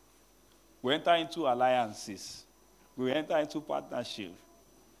 We enter into alliances. We enter into partnership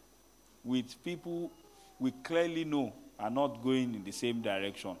with people we clearly know are not going in the same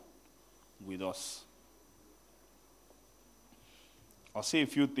direction with us. I'll say a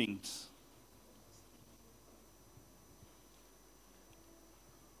few things.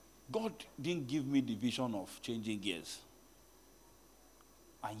 God didn't give me the vision of changing gears.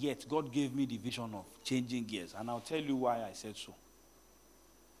 And yet, God gave me the vision of changing gears. And I'll tell you why I said so.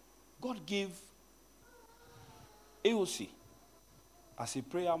 God gave AOC, as a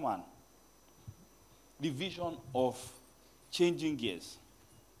prayer man, the vision of changing gears.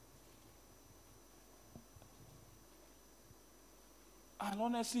 And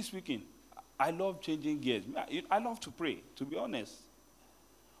honestly speaking, I love changing gears. I love to pray, to be honest.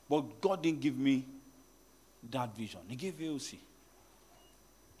 But God didn't give me that vision. He gave AOC.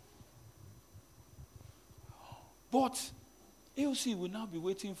 But AOC will now be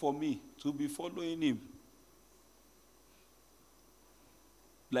waiting for me to be following him.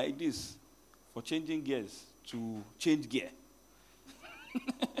 Like this, for changing gears to change gear.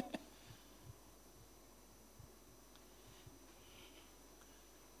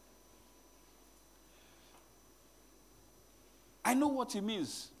 I know what it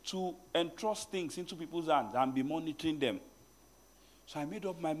means to entrust things into people's hands and be monitoring them. So I made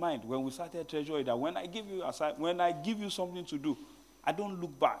up my mind when we started Treasury that when I give you something to do, I don't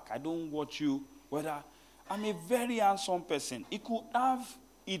look back. I don't watch you. Whether I'm a very handsome person, it could have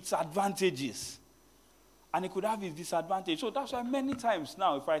its advantages, and it could have its disadvantages. So that's why many times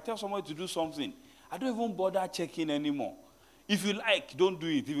now, if I tell somebody to do something, I don't even bother checking anymore. If you like, don't do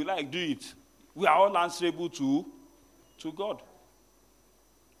it. If you like, do it. We are all answerable to God.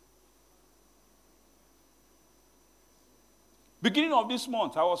 Beginning of this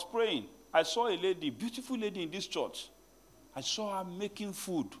month, I was praying. I saw a lady, beautiful lady in this church. I saw her making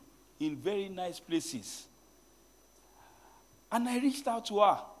food in very nice places. And I reached out to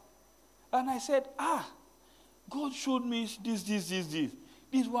her. And I said, God showed me this. This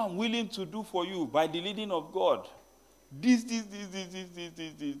is what I'm willing to do for you by the leading of God. This. The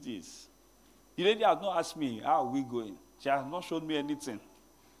lady has not asked me, how are we going? She has not showed me anything.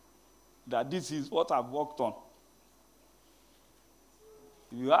 That this is what I've worked on.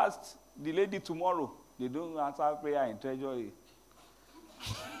 If you ask the lady tomorrow, they don't answer prayer in Treasury.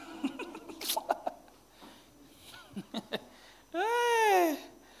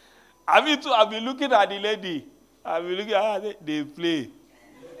 I've been looking at the lady. I've been looking at her, they play.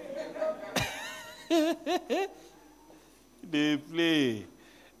 They play.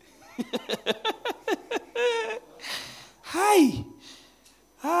 Hi.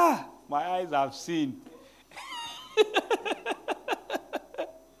 My eyes have seen.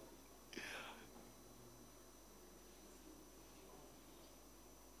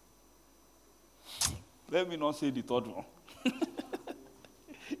 Let me not say the third one.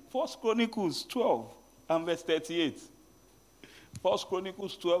 1 Chronicles 12 and verse 38. 1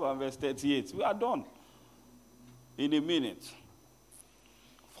 Chronicles 12 and verse 38. We are done in a minute.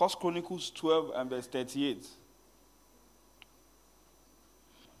 1 Chronicles 12 and verse 38.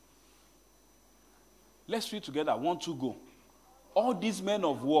 Let's read together. 1, 2, go. All these men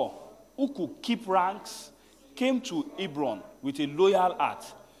of war who could keep ranks came to Hebron with a loyal heart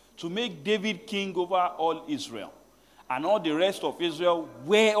to make David king over all Israel. And all the rest of Israel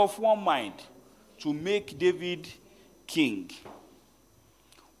were of one mind to make David king.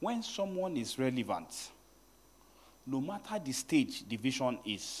 When someone is relevant, no matter the stage the vision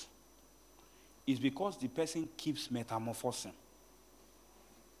is, it's because the person keeps metamorphosing.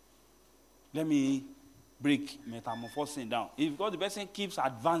 Let me break metamorphosing down. It's because the person keeps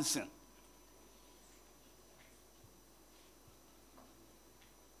advancing.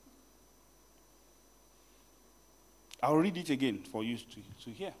 I'll read it again for you to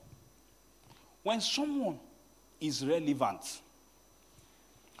hear. When someone is relevant,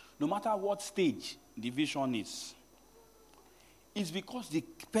 no matter what stage the vision is, It's because the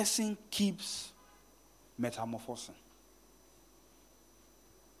person keeps metamorphosing.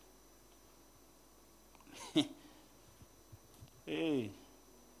 Hey.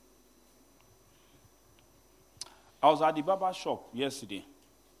 I was at the barber shop yesterday,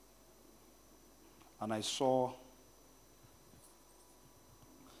 and I saw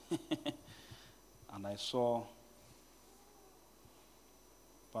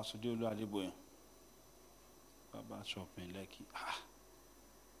Pastor Deolu Adeboye, barber shop in Lekki.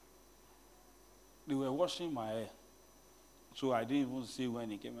 They were washing my hair, so I didn't even see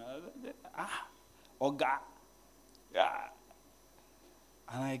when he came. Oga,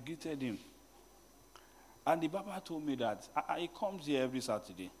 and I greeted him. And the barber told me that he comes here every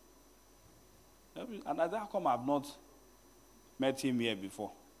Saturday. And at that come, I've not met him here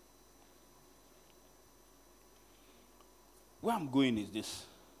before. Where I'm going is this.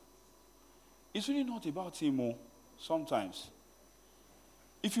 It's really not about him sometimes.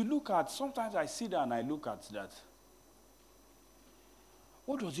 If you look at, sometimes I sit there and I look at that.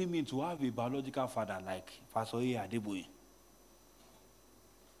 What does it mean to have a biological father like Pastor Adeboye?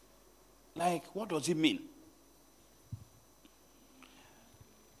 Like, what does it mean?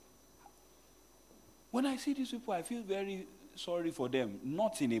 When I see these people, I feel very sorry for them,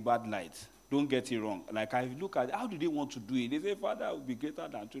 not in a bad light. Don't get it wrong. Like, I look at, how do they want to do it? They say, Father will be greater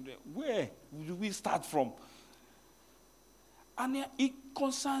than children. Where do we start from? And it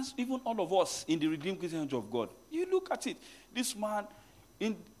concerns even all of us in the Redeemed Christian Church of God. You look at it. This man,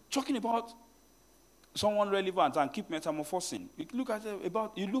 in talking about someone relevant and keep metamorphosing. You look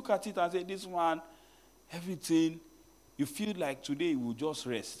at it and say, this man, everything, you feel like today he will just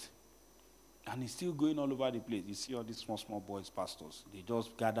rest. And he's still going all over the place. You see all these small boys, pastors. They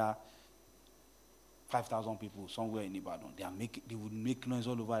just gather 5,000 people somewhere in Ibadan. They would make noise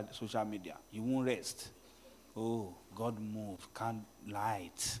all over social media. You won't rest. Oh, God move, can't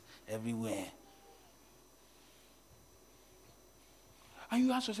light everywhere. And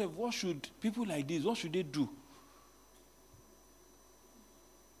you ask yourself, what should people like this, what should they do?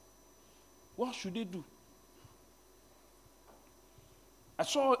 What should they do? I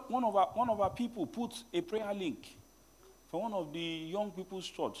saw one of our people put a prayer link for one of the young people's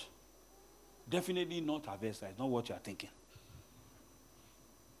church. Definitely not Harvester. It's not what you are thinking.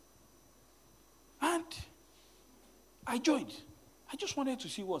 And I joined. I just wanted to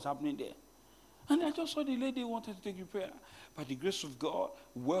see what's happening there. And I just saw the lady wanted to take you prayer. By the grace of God,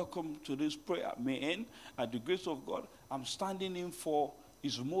 welcome to this prayer. Man, at the grace of God, I'm standing in for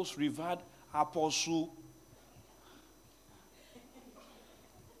His most revered apostle.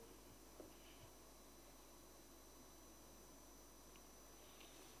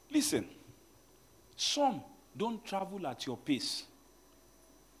 Listen, some don't travel at your pace.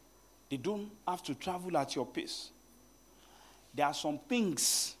 They don't have to travel at your pace. There are some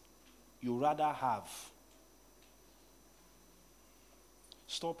things you rather have.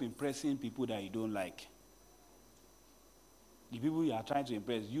 Stop impressing people that you don't like. The people you are trying to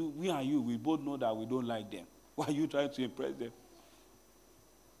impress, we and you, we both know that we don't like them. Why are you trying to impress them?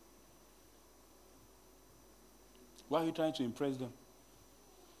 Why are you trying to impress them?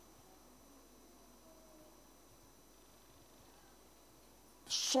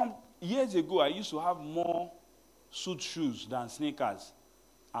 Some years ago, I used to have more suit shoes than sneakers.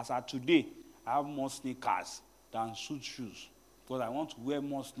 As of today, I have more sneakers than suit shoes. Because I want to wear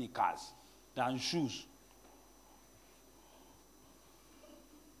more sneakers than shoes.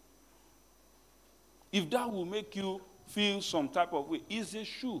 If that will make you feel some type of way, it's a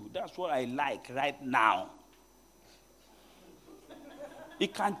shoe. That's what I like right now.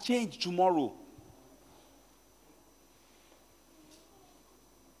 It can change tomorrow.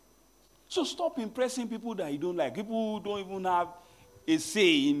 So stop impressing people that you don't like. People who don't even have a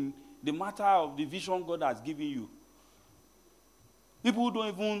say in the matter of the vision God has given you. People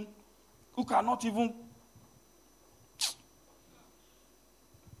who cannot even.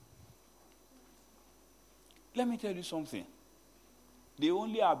 Let me tell you something. They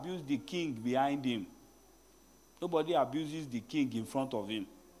only abuse the king behind him. Nobody abuses the king in front of him.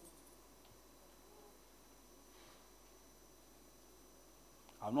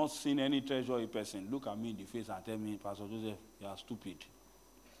 I've not seen any treasury person look at me in the face and tell me, Pastor Joseph, you are stupid.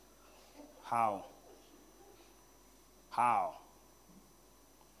 How?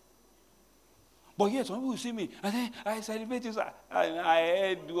 But yet, when people see me, I say, I celebrate you, sir. And I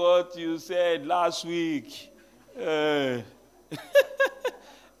heard what you said last week. Good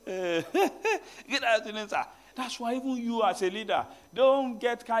afternoon, sir. That's why even you as a leader, don't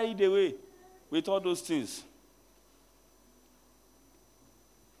get carried away with all those things.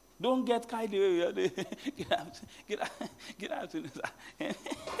 Don't get carried away. Get out. Get out. Get out.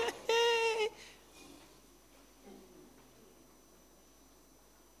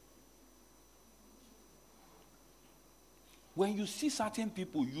 When you see certain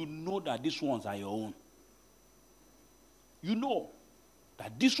people, you know that these ones are your own. You know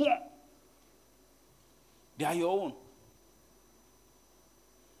that this one, they are your own.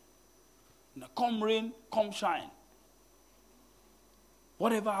 Now, come rain, come shine.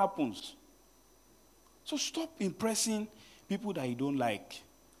 Whatever happens. So stop impressing people that you don't like.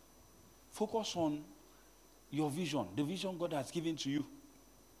 Focus on your vision, the vision God has given to you.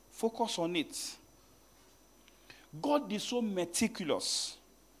 Focus on it. God is so meticulous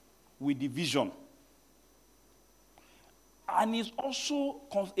with the vision. And he's also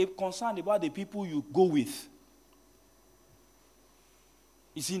concerned about the people you go with.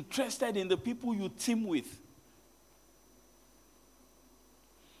 He's interested in the people you team with.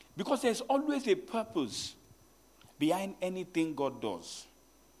 Because there's always a purpose behind anything God does.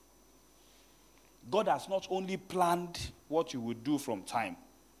 God has not only planned what you will do from time,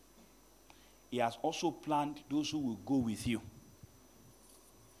 he has also planned those who will go with you.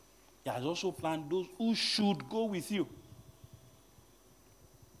 He has also planned those who should go with you.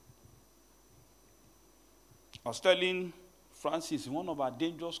 I was telling Francis in one of our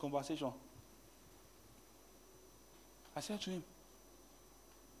dangerous conversations, I said to him,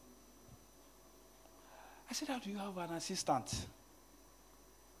 how do you have an assistant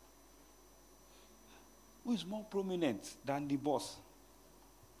who is more prominent than the boss?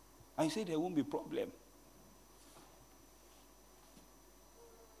 And he said there won't be problem.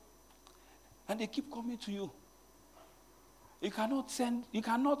 And they keep coming to you. You cannot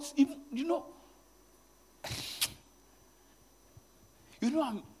even,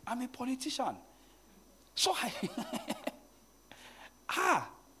 I'm a politician. So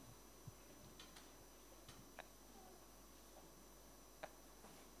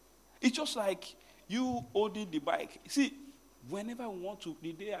it's just like you holding the bike. See, whenever we want to,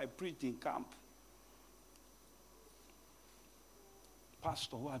 the day I preached in camp,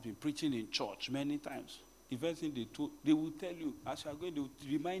 pastor who has been preaching in church many times, the first thing they will tell you, as you are going, they will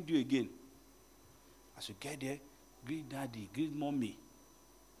remind you again. As you get there, greet daddy, greet mommy.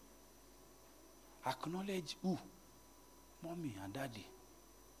 Acknowledge who? Mommy and daddy.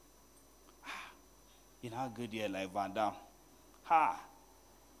 You know, good here like Van Damme.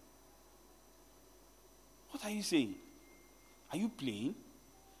 What are you saying? Are you playing?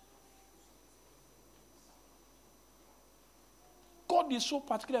 God is so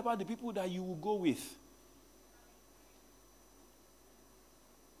particular about the people that you will go with.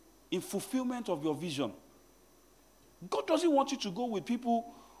 In fulfillment of your vision. God doesn't want you to go with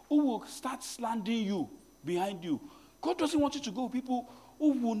people who will start slandering you behind you. God doesn't want you to go with people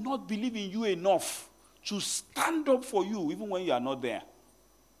who will not believe in you enough to stand up for you even when you are not there.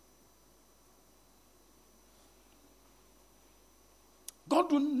 God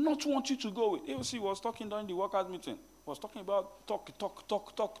do not want you to go with. AOC was talking during the workers' meeting. Was talking about talk.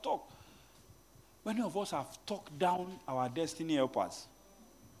 Many of us have talked down our destiny helpers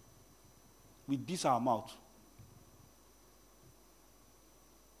with this our mouth.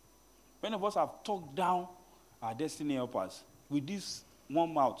 Many of us have talked down our destiny helpers with this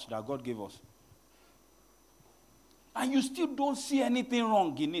one mouth that God gave us. And you still don't see anything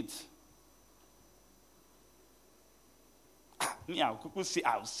wrong in it.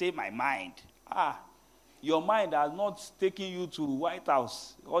 I'll say my mind. Your mind has not taken you to White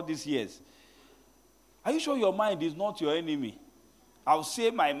House all these years. Are you sure your mind is not your enemy? I'll say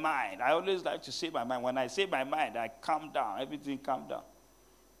my mind. I always like to say my mind. When I say my mind, I calm down. Everything calm down.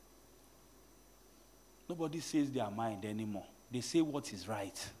 Nobody says their mind anymore. They say what is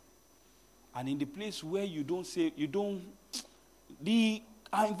right. And in the place where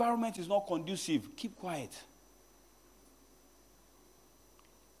our environment is not conducive, keep quiet.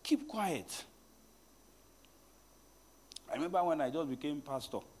 Keep quiet. I remember when I just became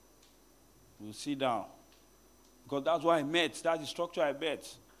pastor, we'll sit down. Because that's why I met. That's the structure I met.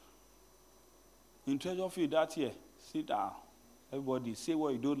 In Treasure Field that year, sit down. Everybody say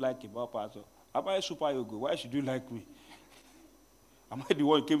what you don't like about pastor. Am I super yoga? Why should you like me? Am I the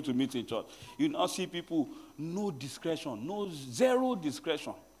one who came to meet in church? You now see people, no discretion, zero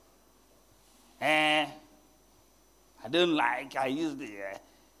discretion. I don't like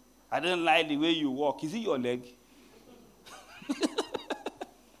the way you walk. Is it your leg?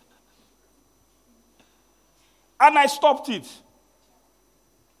 And I stopped it.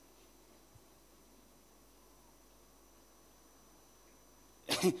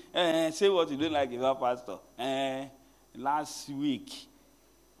 Say what you don't like about pastor. Last week,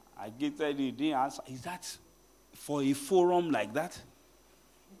 I gave it, he didn't answer. Is that for a forum like that?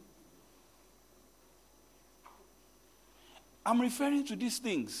 I'm referring to these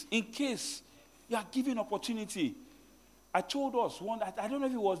things in case you are given opportunity. I told us I don't know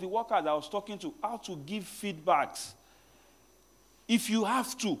if it was the worker that I was talking to, how to give feedbacks. If you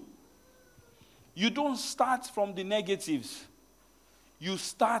have to, you don't start from the negatives. You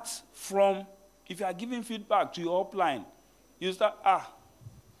start from, if you are giving feedback to your upline, you start,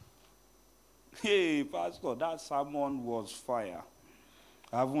 hey, Pastor, that sermon was fire.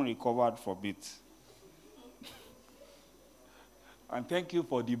 I haven't recovered from it. And thank you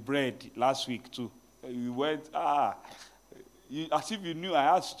for the bread last week too. You went, as if you knew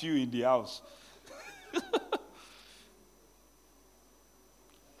I asked you in the house.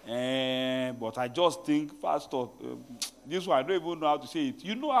 But I just think, Pastor, this one, I don't even know how to say it.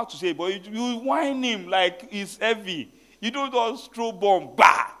 You know how to say it, but you whine him like it's heavy. You don't just throw bomb,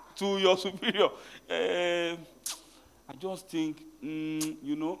 to your superior. I just think,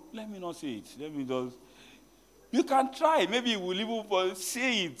 let me not say it. Let me just... You can try. Maybe we'll even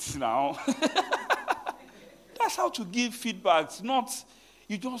say it now. That's how to give feedbacks. Not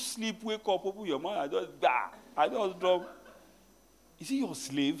you just sleep, wake up, open your mouth, I just drop. Is he your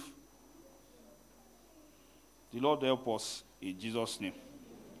slave? The Lord help us in Jesus' name.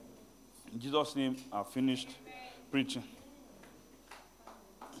 In Jesus' name, I've finished preaching.